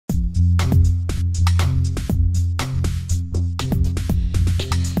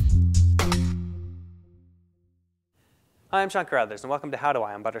Hi, I'm Sean Carruthers, and welcome to How Do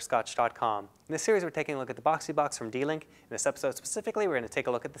I on Butterscotch.com. In this series, we're taking a look at the Boxee box from D-Link. In this episode specifically, we're going to take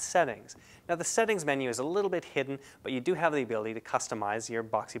a look at the settings. Now, the settings menu is a little bit hidden, but you do have the ability to customize your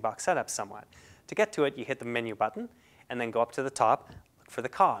Boxee box setup somewhat. To get to it, you hit the menu button, and then go up to the top, look for the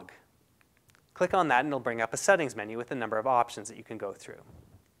cog. Click on that, and it'll bring up a settings menu with a number of options that you can go through.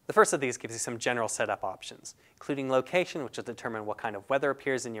 The first of these gives you some general setup options, including location, which will determine what kind of weather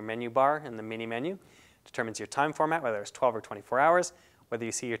appears in your menu bar in the mini menu. Determines your time format, whether it's 12 or 24 hours, whether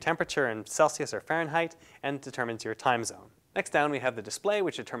you see your temperature in Celsius or Fahrenheit, and determines your time zone. Next down we have the display,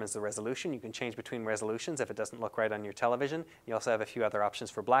 which determines the resolution. You can change between resolutions if it doesn't look right on your television. You also have a few other options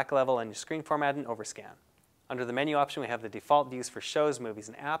for black level and your screen format and overscan. Under the menu option we have the default views for shows, movies,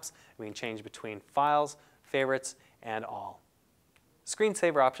 and apps. We can change between files, favorites, and all.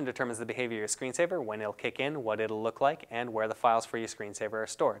 Screensaver option determines the behavior of your screensaver, when it'll kick in, what it'll look like, and where the files for your screensaver are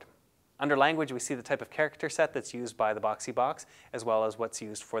stored. Under language, we see the type of character set that's used by the Boxee box, as well as what's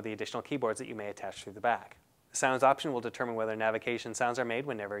used for the additional keyboards that you may attach through the back. The sounds option will determine whether navigation sounds are made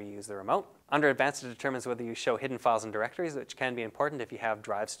whenever you use the remote. Under advanced, it determines whether you show hidden files and directories, which can be important if you have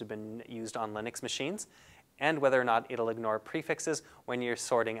drives that have been used on Linux machines, and whether or not it'll ignore prefixes when you're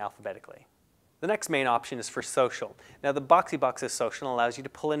sorting alphabetically. The next main option is for social. Now, the Boxee box is social and allows you to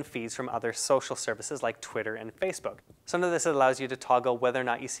pull in feeds from other social services like Twitter and Facebook. So under this, it allows you to toggle whether or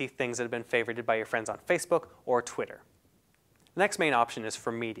not you see things that have been favorited by your friends on Facebook or Twitter. The next main option is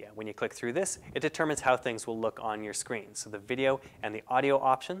for media. When you click through this, it determines how things will look on your screen. So the video and the audio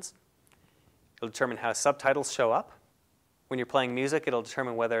options. It'll determine how subtitles show up. When you're playing music, it'll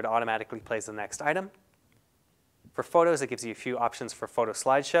determine whether it automatically plays the next item. For photos, it gives you a few options for photo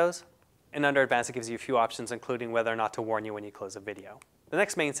slideshows. And under Advanced, it gives you a few options, including whether or not to warn you when you close a video. The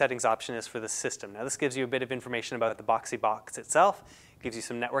next main settings option is for the system. Now, this gives you a bit of information about the Boxee box itself. It gives you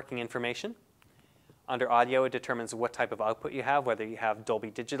some networking information. Under audio, it determines what type of output you have, whether you have Dolby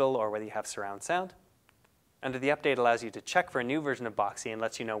Digital or whether you have surround sound. Under the update, it allows you to check for a new version of Boxee and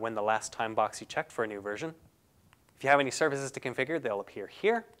lets you know when the last time Boxee checked for a new version. If you have any services to configure, they'll appear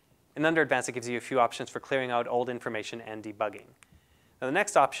here. And under Advanced, it gives you a few options for clearing out old information and debugging. Now, the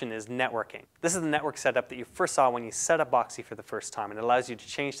next option is networking. This is the network setup that you first saw when you set up Boxee for the first time, and it allows you to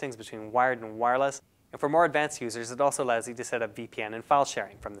change things between wired and wireless. And for more advanced users, it also allows you to set up VPN and file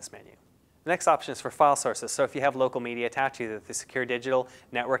sharing from this menu. The next option is for file sources. So if you have local media attached either through secure digital,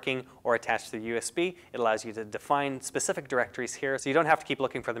 networking, or attached through USB, it allows you to define specific directories here, so you don't have to keep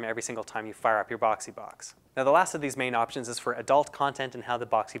looking for them every single time you fire up your Boxee box. Now, the last of these main options is for adult content and how the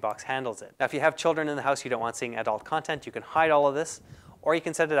Boxee box handles it. Now, if you have children in the house you don't want seeing adult content, you can hide all of this. Or you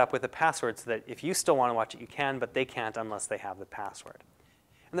can set it up with a password so that if you still want to watch it, you can, but they can't unless they have the password.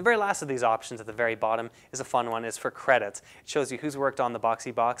 And the very last of these options at the very bottom is a fun one, is for credits. It shows you who's worked on the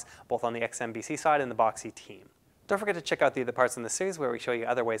Boxee box, both on the XMBC side and the Boxee team. Don't forget to check out the other parts in the series where we show you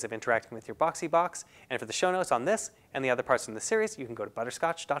other ways of interacting with your Boxee box. And for the show notes on this and the other parts in the series, you can go to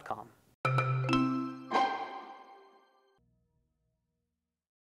butterscotch.com.